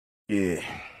Yeah.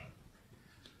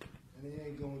 And they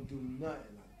ain't gonna do nothing.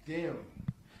 Like, damn.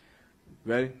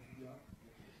 Ready?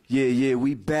 Yeah,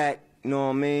 we back. You know what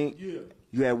I mean? Yeah.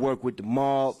 You had work with the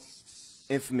Mob,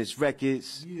 Infamous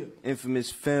Records, Yeah.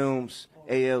 Infamous Films,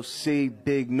 ALC,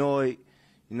 Big Noyd.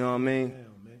 You know what I mean? Damn,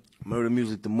 man. Murda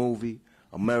Muzik, the movie,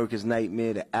 America's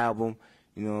Nightmare, the album.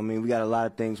 You know what I mean? We got a lot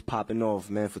of things popping off,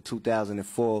 man. For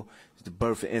 2004, it's the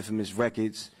birth of Infamous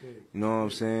Records. You know what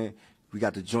I'm saying? We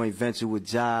got the joint venture with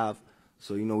Jive.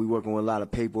 So, you know, we working with a lot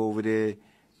of paper over there.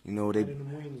 You know, they adding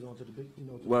the wings onto the big, you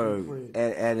know, word,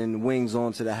 adding the wings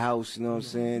onto the house, you know what I'm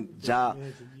saying?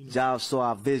 Jive saw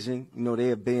our vision. You know,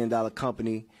 they're $1 billion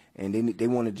company, and they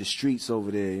wanted the streets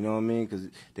over there, you know what I mean? Because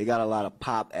they got a lot of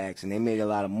pop acts, and they made a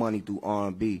lot of money through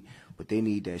R&B, but they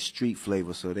need that street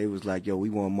flavor. So they was like, yo, we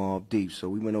want Mobb Deep. So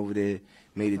we went over there,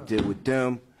 made a deal with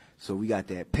them. So we got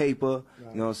that paper, you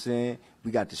know what I'm saying?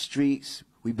 We got the streets.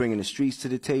 We bringing the streets to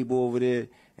the table over there,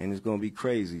 and it's gonna be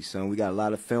crazy, son. We got a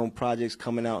lot of film projects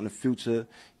coming out in the future. You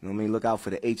know what I mean? Look out for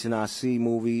the HNIC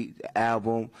movie, the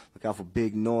album. Look out for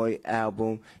Big Noyd album.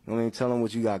 You know what I mean? Tell them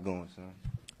what you got going, son.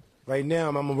 Right now,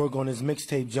 I'm gonna work on this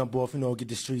mixtape, Jump Off, you know, get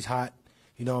the streets hot.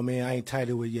 You know what I mean? I ain't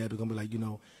titled it yet, but it's gonna be like, you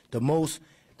know,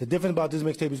 the difference about this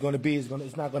mixtape is gonna be,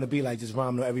 it's not gonna be like just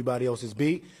rhyming on everybody else's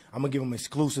beat. I'm gonna give them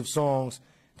exclusive songs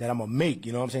that I'm gonna make,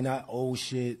 you know what I'm saying? Not old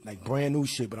shit, like brand new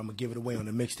shit, but I'm gonna give it away on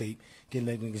the mixtape, getting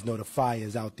let niggas know the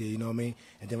fire's out there, you know what I mean?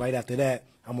 And then right after that,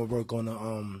 I'm gonna work on the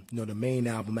you know, the main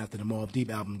album after the Mobb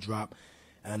Deep album drop,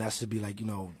 and that should be like, you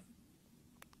know,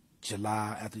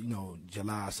 July, after, you know,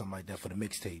 July or something like that for the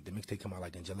mixtape. The mixtape come out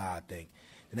like in July, I think.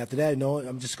 And after that, you know,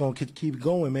 I'm just gonna keep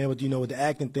going, man, with, you know, with the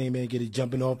acting thing, man, get it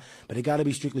jumping off. But it gotta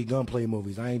be strictly gunplay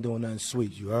movies. I ain't doing nothing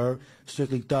sweet, you heard?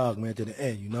 Strictly thug, man, to the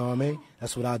end, you know what I mean?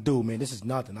 That's what I do, man. This is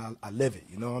nothing. I live it,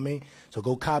 you know what I mean? So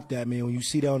go cop that, man. When you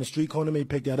see that on the street corner, man,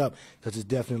 pick that up, because it's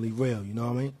definitely real, you know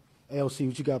what I mean? ALC,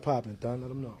 what you got popping, Don? Let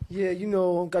them know. Yeah, you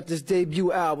know, got this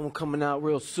debut album coming out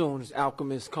real soon. It's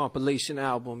Alchemist compilation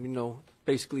album, you know,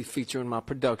 basically featuring my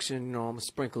production. You know, I'm gonna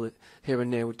sprinkle it here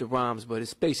and there with the rhymes, but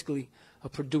it's basically a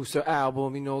producer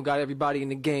album. You know, got everybody in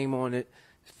the game on it.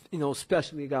 You know,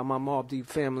 especially got my Mobb Deep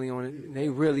family on it, and they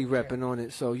really repping on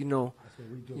it. So you know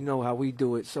how we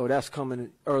do it. So that's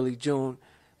coming early June,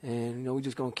 and you know we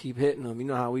just gonna keep hitting them. You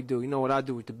know how we do. You know what I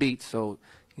do with the beats. So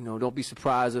you know, don't be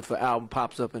surprised if an album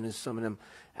pops up and there's some of them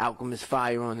Alchemist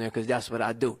fire on there, because that's what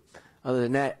I do. Other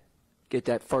than that, get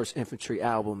that first Infantry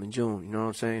album in June, you know what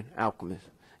I'm saying? Alchemist.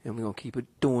 And we're going to keep it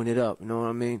doing it up, you know what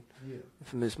I mean? Yeah.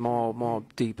 Infamous Mobb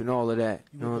Deep and all of that,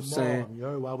 you know what I'm saying? You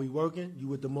heard, while we working, you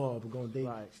with the Mobb. We're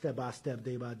going step by step,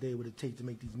 day by day, what it takes to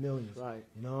make these millions. Right.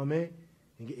 You know what I mean?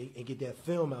 And get that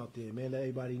film out there, man. Let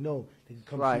everybody know. They can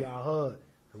come see our hood.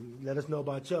 Let us know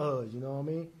about your hood, you know what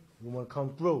I mean? We want to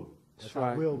come through. That's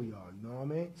how real we are, you know what I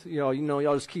mean? So, y'all, you know,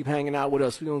 y'all just keep hanging out with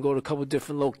us. We're going to go to a couple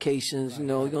different locations, you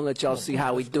know. We're going to let y'all see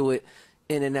how we do it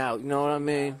in and out, you know what I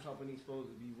mean? Company's supposed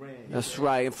to be ran. That's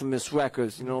right, Infamous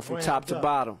Records, you know, from top to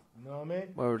bottom. You know what I mean?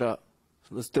 Word up.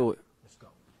 So let's do it. Let's go.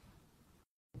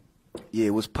 Yeah,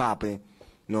 what's popping?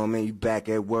 You know what I mean? You back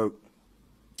at work.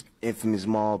 Infamous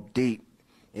Mobb Deep,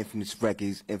 Infamous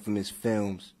Records, Infamous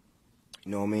Films.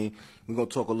 You know what I mean? We're going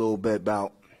to talk a little bit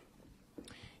about,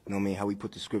 you know what I mean, how we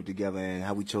put the script together and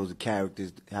how we chose the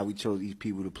characters, how we chose each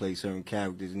people to play certain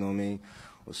characters, you know what I mean?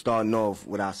 Well, starting off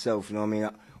with ourselves, you know what I mean?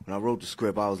 When I wrote the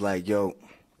script, I was like, yo,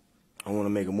 I want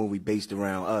to make a movie based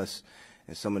around us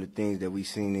and some of the things that we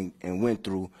seen and went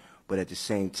through, but at the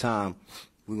same time,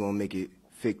 we're going to make it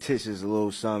fictitious, a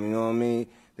little something, you know what I mean,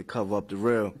 to cover up the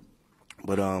real.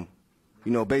 But,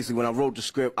 you know, basically when I wrote the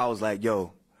script, I was like,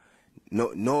 yo,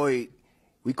 Noyd,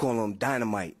 we call him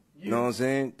Dynamite. You know what I'm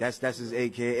saying? That's his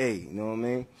AKA, you know what I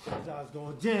mean? I was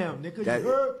going jam, nigga, you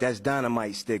heard? That's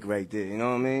Dynamite stick right there, you know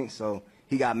what I mean? So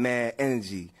he got mad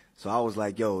energy. So I was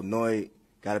like, yo, Noyd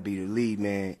gotta be the lead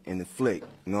man in the flick,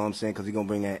 you know what I'm saying? Because he gonna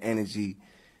bring that energy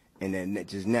and that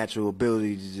just natural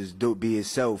ability to just be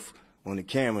himself on the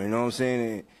camera, you know what I'm saying?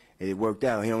 And it worked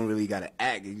out. He don't really gotta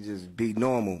act, he just be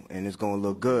normal and it's gonna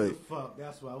look good. Fuck,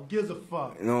 that's why. Who gives a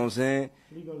fuck? You know what I'm saying?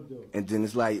 What you gonna do? And then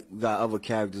it's like, we got other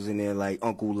characters in there like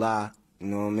Uncle La, you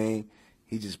know what I mean?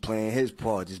 He just playing his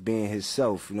part, just being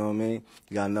himself, you know what I mean?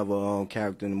 You got another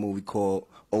character in the movie called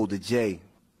Older J,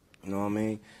 you know what I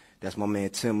mean? That's my man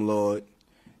Tim Lord,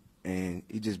 and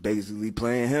he just basically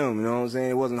playing him, you know what I'm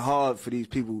saying? It wasn't hard for these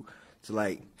people to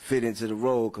like fit into the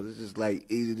role, because it's just like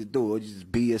easy to do, or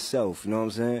just be yourself, you know what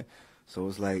I'm saying? So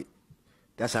it's like,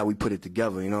 that's how we put it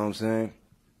together, you know what I'm saying?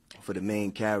 For the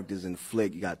main characters in the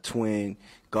flick, you got Twin,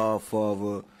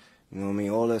 Godfather, you know what I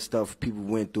mean? All that stuff people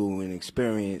went through and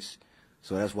experienced.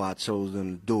 So that's why I chose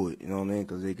them to do it, you know what I mean?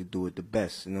 Because they could do it the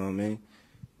best, you know what I mean?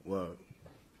 Word.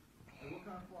 And what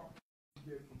kind of support did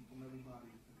you get from everybody,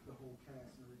 the whole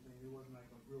cast and everything? It wasn't like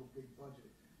a real big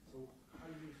budget. So how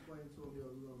do you explain to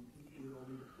them, you all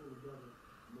need to pull together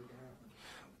and make it happen?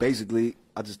 Basically,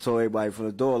 I just told everybody from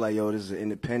the door, like, yo, this is an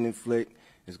independent flick.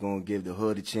 It's gonna give the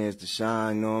hood a chance to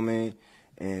shine, you know what I mean?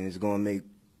 And it's gonna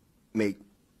make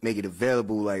it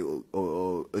available, like,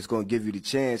 or it's gonna give you the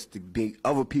chance to be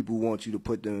other people want to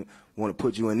put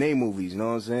you in their movies, you know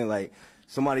what I'm saying? Like,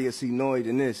 somebody will see Noyd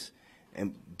in this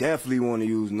and definitely want to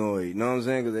use Noyd, you know what I'm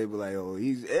saying? Because they be like, oh,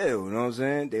 he's ill, you know what I'm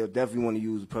saying? They'll definitely want to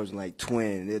use a person like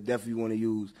Twin. They'll definitely want to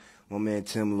use my man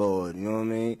Tim Lord, you know what I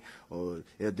mean? Or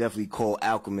they'll definitely call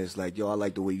Alchemist, like, yo, I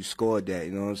like the way you scored that,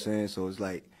 you know what I'm saying? So it's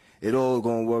like, it all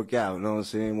gonna work out, you know what I'm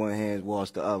saying? One hand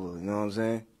wash the other, you know what I'm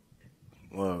saying?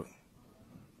 Well.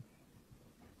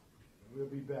 We'll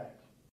be back.